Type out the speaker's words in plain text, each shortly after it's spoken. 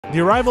The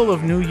arrival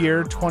of New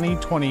Year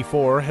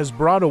 2024 has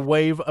brought a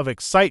wave of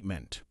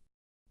excitement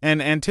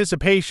and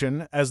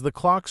anticipation. As the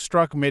clock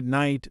struck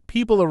midnight,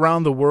 people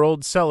around the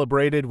world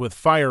celebrated with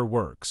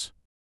fireworks,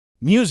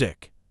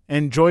 music,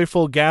 and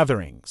joyful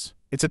gatherings.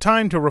 It's a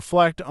time to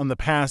reflect on the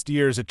past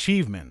year's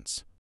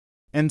achievements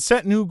and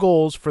set new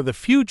goals for the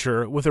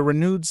future with a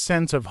renewed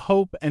sense of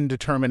hope and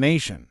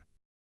determination.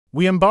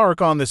 We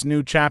embark on this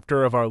new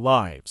chapter of our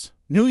lives.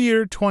 New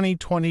Year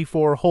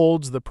 2024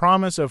 holds the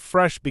promise of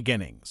fresh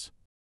beginnings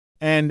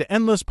and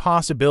endless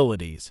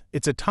possibilities.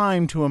 It's a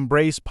time to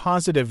embrace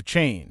positive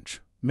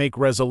change, make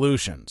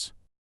resolutions,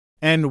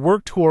 and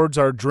work towards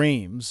our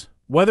dreams,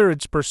 whether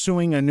it's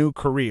pursuing a new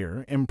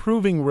career,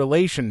 improving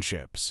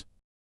relationships,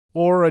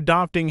 or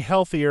adopting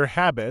healthier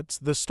habits.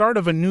 The start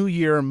of a new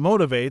year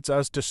motivates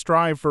us to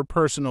strive for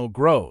personal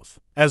growth.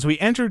 As we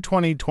enter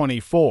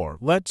 2024,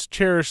 let's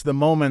cherish the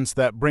moments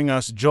that bring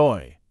us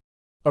joy,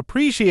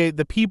 appreciate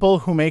the people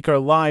who make our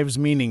lives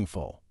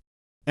meaningful,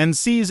 and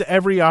seize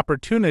every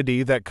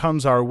opportunity that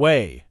comes our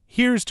way.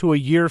 Here's to a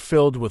year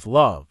filled with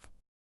love,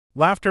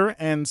 laughter,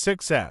 and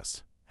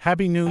success.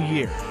 Happy New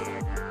Year!